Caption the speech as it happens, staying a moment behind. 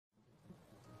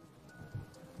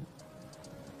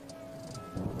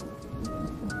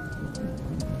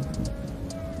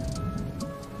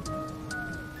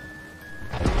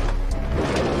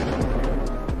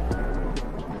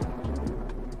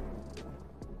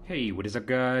Hey, what is up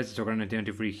guys, it's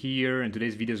Troverete here, and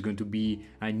today's video is going to be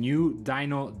a new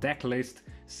Dino deck list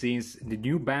since the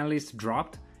new Banlist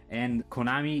dropped and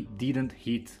Konami didn't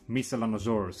hit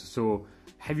Miscellaneosaurus. So,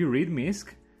 have you read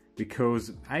Misk?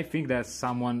 Because I think that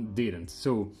someone didn't.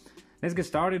 So, let's get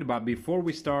started, but before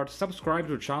we start, subscribe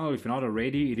to the channel if you're not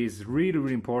already. It is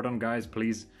really important guys,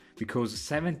 please, because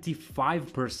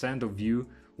 75% of you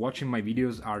watching my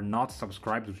videos are not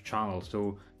subscribed to the channel.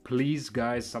 So please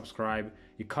guys, subscribe.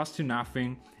 It costs you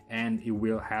nothing and it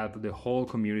will help the whole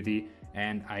community,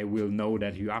 and I will know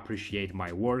that you appreciate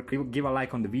my work. Give a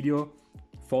like on the video,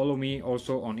 follow me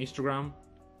also on Instagram,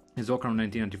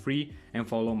 Zokan1993, and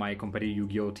follow my competitive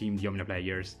YuGiOh team, the Omnia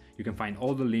players. You can find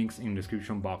all the links in the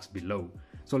description box below.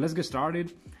 So let's get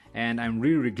started, and I'm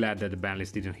really glad that the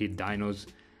Banlist didn't hit Dinos.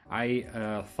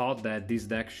 I thought that this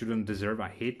deck shouldn't deserve a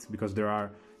hit because there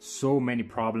are so many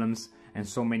problems and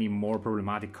so many more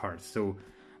problematic cards. So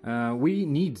we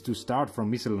need to start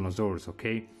from Miscellaneosaurus,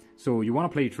 okay? So you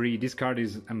want to play 3, this card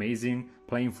is amazing,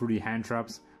 playing through the hand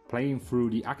traps, playing through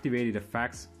the activated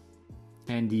effects,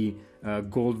 and the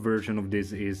gold version of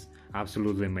this is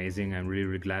absolutely amazing. I'm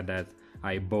really glad that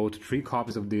I bought 3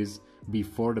 copies of this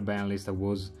before the ban list. I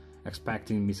was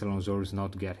expecting Miscellaneosaurus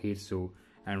not to get hit, so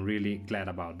I'm really glad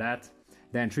about that.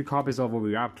 Then 3 copies of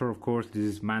Oviraptor, of course, this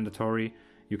is mandatory.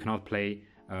 You cannot play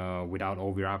without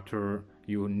Oviraptor.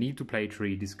 You need to play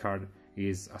 3. This card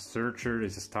is a searcher,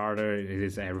 it's a starter, it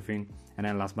is everything. And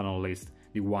then last but not least,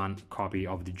 the 1 copy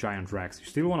of the Giant Rex. You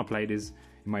still want to play this,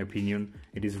 in my opinion.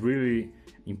 It is really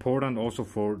important also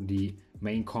for the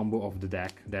main combo of the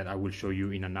deck that I will show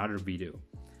you in another video.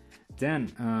 Then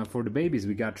for the babies,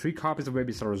 we got 3 copies of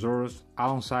Baby Saurosaurus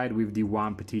alongside with the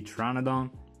 1 Petit Pteranodon.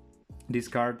 These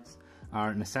cards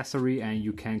are necessary and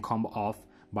you can combo off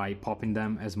by popping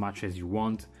them as much as you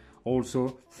want.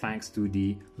 Also thanks to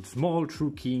the small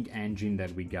True King engine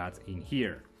that we got in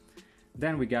here.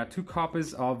 Then we got 2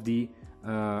 copies of the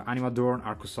Animadorn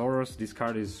Archosaurus. This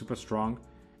card is super strong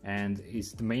and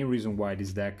is the main reason why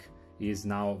this deck is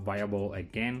now viable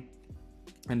again.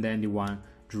 And then the 1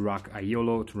 Durak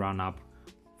Aiolo to run up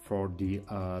for the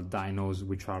dinos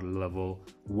which are level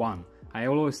 1.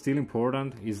 Aiolo is still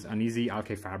important, is an easy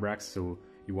Halqifibrax, so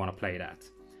you want to play that.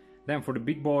 Then for the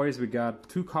big boys, we got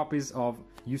 2 copies of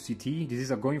UCT. This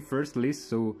is a going first list,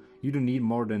 so you don't need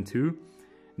more than 2.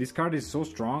 This card is so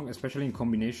strong, especially in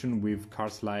combination with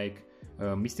cards like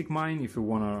Mystic Mine, if you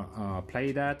want to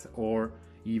play that, or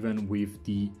even with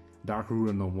the Dark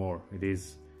Ruler No More. It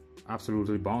is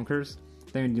absolutely bonkers.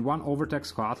 Then the 1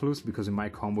 Overtex Coatlus, because in my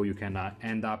combo you can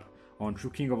end up on True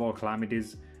King of all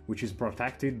Calamities, which is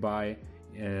protected by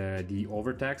the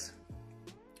Overtex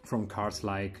from cards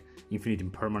like Infinite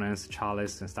Impermanence,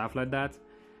 Chalice and stuff like that.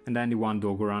 And then the 1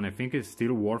 Dogoran, I think it's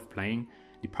still worth playing.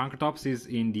 The Punkertops is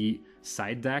in the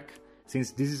side deck,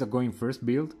 since this is a going first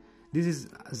build. This is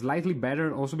slightly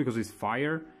better also because it's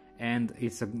fire and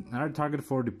it's another target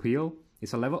for the peel.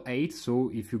 It's a level 8,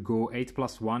 so if you go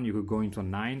 8+1, you could go into a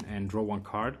 9 and draw 1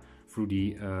 card through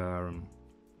the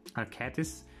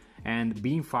Archatis. And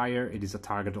being fire, it is a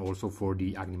target also for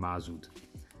the Agnimazud.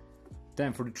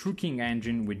 Then for the True King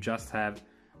engine, we just have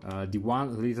the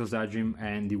 1 Lithosagim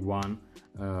and the 1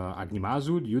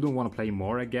 Agnimazud. You don't want to play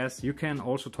more, I guess. You can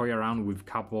also toy around with a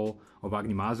couple of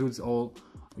Agnimazuds.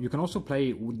 You can also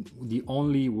play the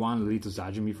only 1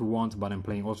 Lithosagim if you want, but I'm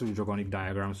playing also the Draconic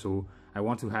Diagram, so I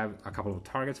want to have a couple of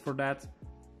targets for that.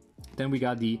 Then we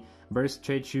got the Burst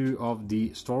Statue of the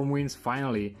Stormwinds,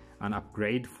 finally an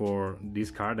upgrade for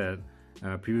this card that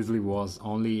previously was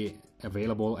only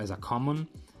available as a common.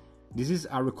 This is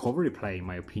a recovery play in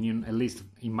my opinion, at least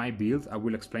in my build. I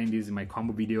will explain this in my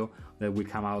combo video that will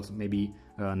come out maybe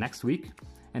next week.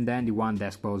 And then the 1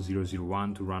 Deskball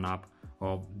 001 to run up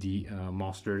of the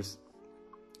monsters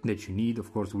that you need.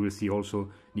 Of course, we'll see also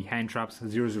the hand traps.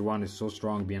 001 is so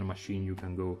strong, being a machine, you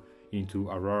can go into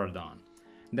Auroradon.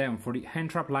 Then for the hand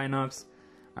trap lineups,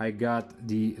 I got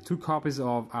the 2 copies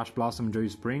of Ash Blossom Joy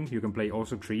Spring. You can play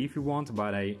also 3 if you want,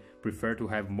 but I prefer to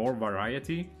have more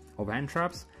variety of hand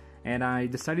traps. And I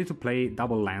decided to play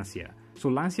double Lancia. So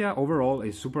Lancia overall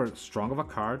is super strong of a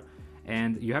card,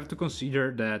 and you have to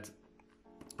consider that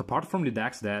apart from the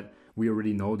decks that we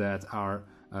already know that are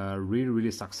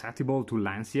really susceptible to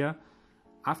Lancia,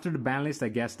 after the ban list I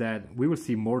guess that we will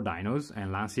see more dinos,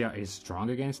 and Lancia is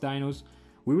strong against dinos.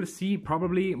 We will see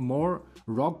probably more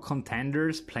rogue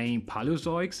contenders playing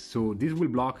Paleozoics, so this will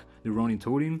block the Ronin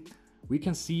Totem. We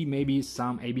can see maybe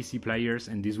some ABC players,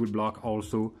 and this will block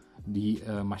also the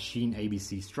machine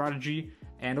ABC strategy,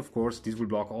 and of course this will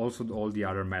block also all the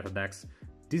other meta decks.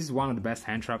 This is one of the best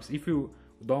hand traps if you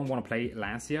don't want to play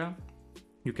Lancia.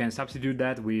 You can substitute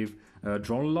that with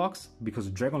drone locks, because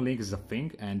Dragon Link is a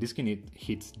thing, and this can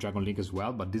hit Dragon Link as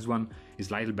well, but this one is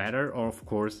slightly better. Or of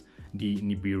course the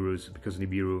Nibiru's, because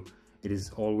Nibiru, it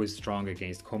is always strong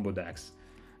against combo decks.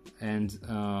 And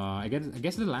I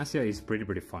guess the Lancia is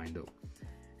pretty fine though.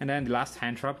 And then the last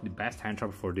hand trap, the best hand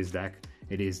trap for this deck,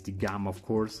 it is the Gamma, of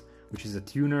course, which is a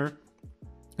tuner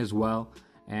as well.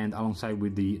 And alongside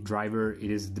with the driver,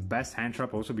 it is the best hand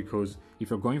trap also because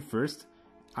if you're going first,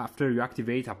 after you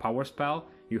activate a power spell,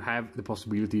 you have the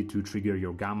possibility to trigger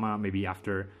your Gamma, maybe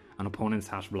after an opponent's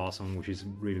Ash Blossom, which is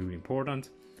really important.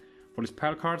 For the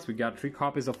spell cards, we got 3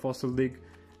 copies of Fossil Dig.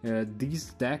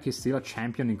 This deck is still a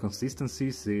champion in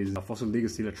consistency, since Fossil Dig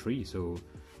is still a 3, so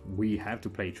we have to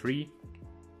play 3.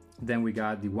 Then we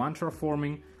got the 1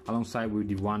 Terraforming, alongside with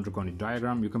the 1 Draconic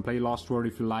Diagram. You can play Lost World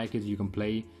if you like it, you can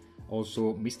play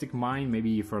also Mystic Mine,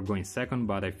 maybe if you're going second,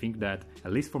 but I think that,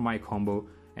 at least for my combo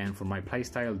and for my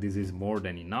playstyle, this is more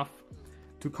than enough.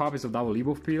 2 copies of Double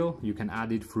Evo Peel, you can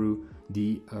add it through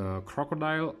the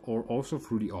Crocodile or also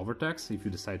through the Overtex if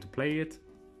you decide to play it.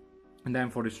 And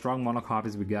then for the strong mono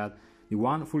copies, we got the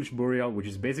 1 Foolish Burial, which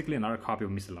is basically another copy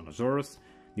of Miscellaneous,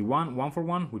 the 1 for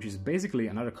 1, which is basically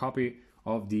another copy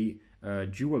of the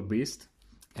Jewel Beast,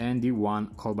 and the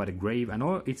 1 Called by the Grave. I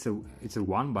know it's a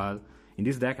 1, but in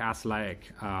this deck as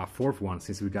like a 4th one,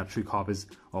 since we got 3 copies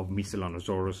of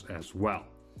Miscellaneous as well.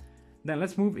 Then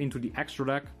let's move into the extra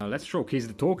deck. Let's showcase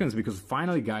the tokens, because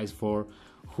finally, guys, for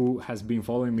who has been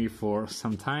following me for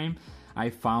some time, I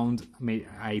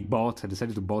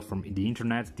decided to buy from the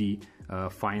internet the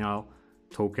final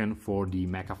token for the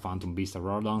Mecha Phantom Beast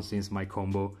Auroradon, since my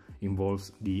combo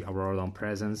involves the Auroradon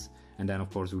presence. And then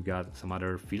of course we got some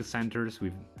other field centers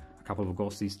with a couple of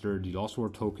Ghost Sister, the Lost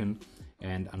World token,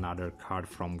 and another card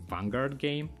from Vanguard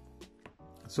game.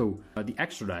 So the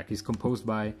extra deck is composed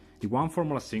by the 1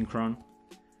 Formula Synchron,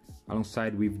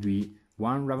 alongside with the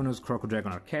 1 Ravenous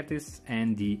Crocodragon Archetis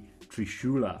and the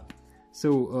Trishula.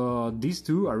 So these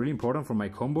 2 are really important for my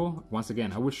combo. Once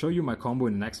again, I will show you my combo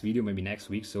in the next video, maybe next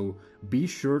week, so be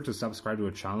sure to subscribe to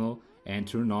the channel and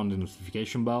turn on the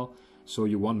notification bell so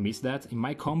you won't miss that. In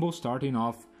my combo, starting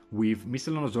off with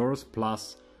Miscellaneous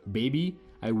plus Baby,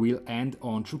 I will end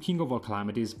on True King of All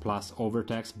Calamities plus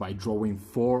Overtex by drawing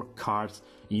 4 cards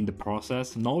in the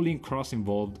process. No link cross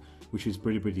involved, which is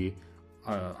pretty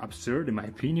absurd in my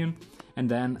opinion. And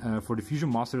then for the fusion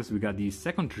monsters, we got the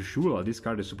second Trishula. This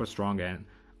card is super strong and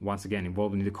once again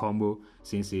involved in the combo,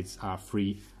 since it's a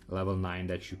free level 9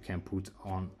 that you can put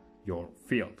on your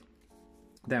field.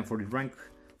 Then for the rank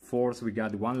 4s, we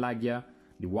got the 1 Lagia,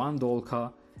 the 1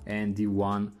 Dolka, and the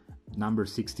 1 number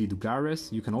 60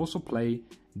 Dugares. You can also play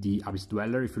the Abyss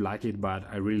Dweller if you like it, but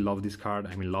I really love this card.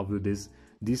 I'm in love with this.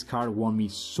 This card won me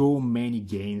so many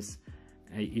games.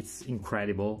 It's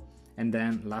incredible. And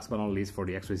then last but not least, for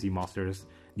the XYZ monsters,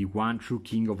 the 1 True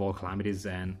King of All Calamities.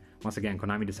 And once again,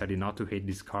 Konami decided not to hate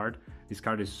this card. This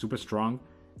card is super strong,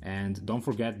 and don't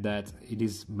forget that it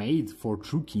is made for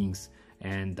True Kings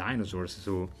and Dinosaurs.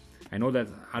 So I know that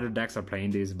other decks are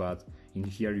playing this, but in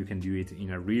here you can do it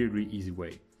in a really easy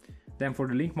way. Then for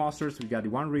the Link monsters, we got the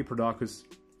 1 Reproducus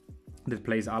that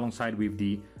plays alongside with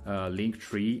the Link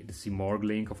 3, the Simorgh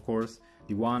Link, of course.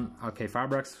 The 1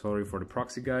 Halqifibrax, sorry for the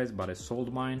proxy guys, but I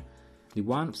sold mine. The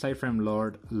 1 Psyframe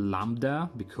Lord Lambda,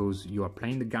 because you are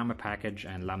playing the Gamma package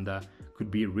and Lambda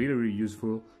could be really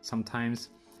useful sometimes.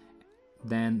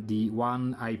 Then the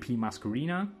 1 IP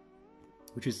Masquerina,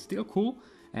 which is still cool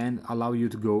and allow you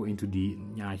to go into the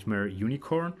Nightmare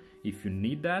Unicorn if you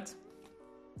need that.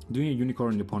 Doing a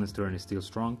Unicorn in the opponent's turn is still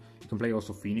strong. You can play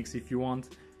also Phoenix if you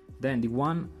want. Then the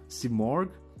 1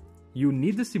 Simorgh. You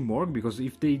need the Simorgh because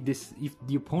if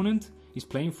the opponent is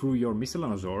playing through your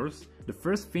Miscellaneous, the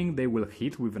first thing they will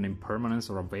hit with an Impermanence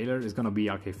or a Veiler is gonna be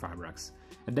Halqifibrax.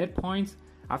 At that point,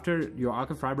 after your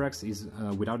Halqifibrax is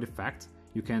without effect,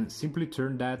 you can simply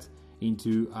turn that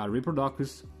into a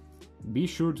Reproducus. Be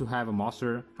sure to have a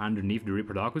monster underneath the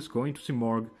Reproducus, go into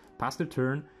Simorgh, pass the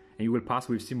turn, and you will pass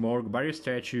with Simorgh, Barrier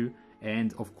Statue,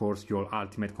 and of course your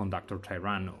Ultimate Conductor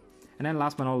Tyranno. And then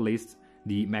last but not least,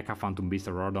 the Mecha Phantom Beast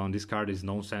Auroradon. This card is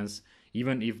nonsense.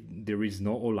 Even if there is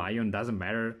no Olion, doesn't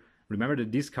matter. Remember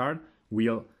that this card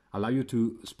will allow you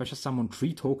to special summon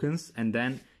 3 tokens, and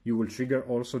then you will trigger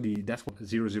also the Death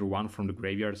 001 from the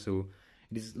graveyard. So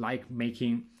it is like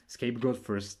making Scapegoat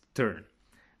first turn.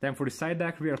 Then for the side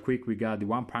deck, real quick, we got the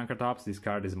 1 Pankratops. This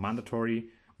card is mandatory,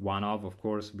 one of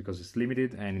course, because it's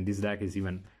limited, and in this deck is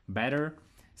even better.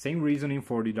 Same reasoning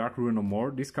for the Dark Ruin No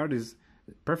More. This card is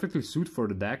perfectly suited for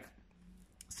the deck,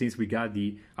 since we got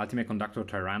the Ultimate Conductor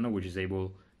Tyranno, which is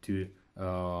able to,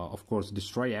 of course,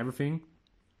 destroy everything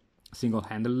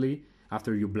single-handedly.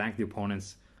 after you blank the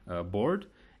opponent's board.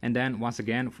 And then once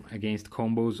again, against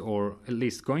combos or at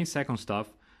least going second stuff,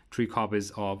 3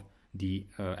 copies of the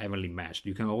Evenly Matched.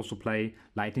 You can also play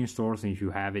Lightning Storms, and if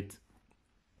you have it,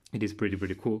 it is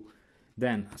pretty cool.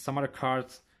 Then some other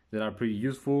cards that are pretty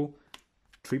useful.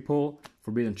 Triple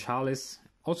Forbidden Chalice.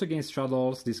 Also against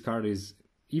Shadows, this card is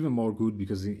even more good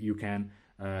because you can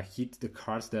hit the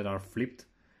cards that are flipped,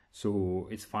 so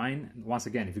it's fine. Once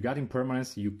again, if you got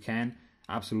impermanence, you can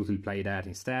absolutely play that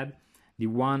instead. The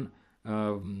one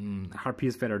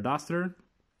Harpies Feather Duster,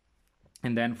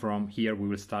 and then from here we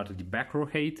will start the back row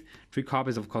hate. 3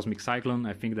 copies of Cosmic Cyclone.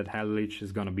 I think that Helllich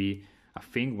is gonna be a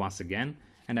thing once again.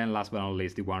 And then last but not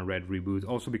least, the one red reboot,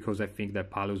 also because I think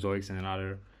that Paleozoics and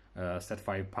another set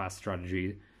 5 pass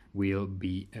strategy will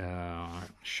be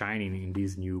shining in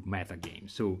this new meta game.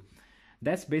 So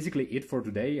that's basically it for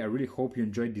today. I really hope you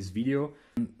enjoyed this video.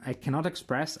 I cannot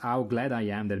express how glad I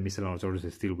am that Mr. Allosaurus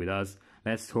is still with us.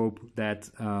 Let's hope that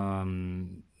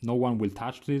no one will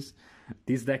touch this.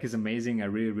 This deck is amazing. I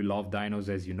really love dinos,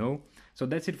 as you know. So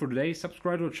that's it for today.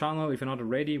 Subscribe to the channel if you're not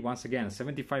already. Once again,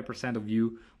 75% of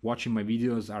you watching my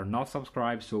videos are not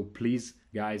subscribed, so please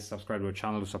guys, subscribe to the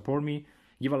channel to support me.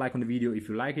 Give a like on the video if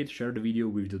you like it, share the video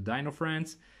with your dino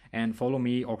friends, and follow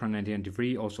me,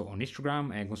 Okran1993, also on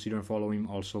Instagram, and consider following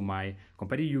also my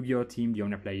competitive YuGiOh team, the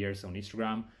Omnia players, on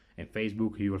Instagram and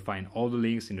Facebook. You will find all the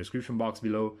links in the description box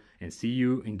below, and see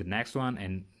you in the next one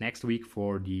and next week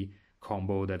for the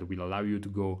combo that will allow you to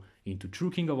go into True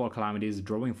King of all calamities,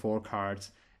 drawing 4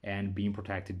 cards and being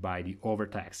protected by the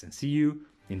overtax. And see you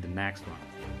in the next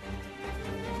one.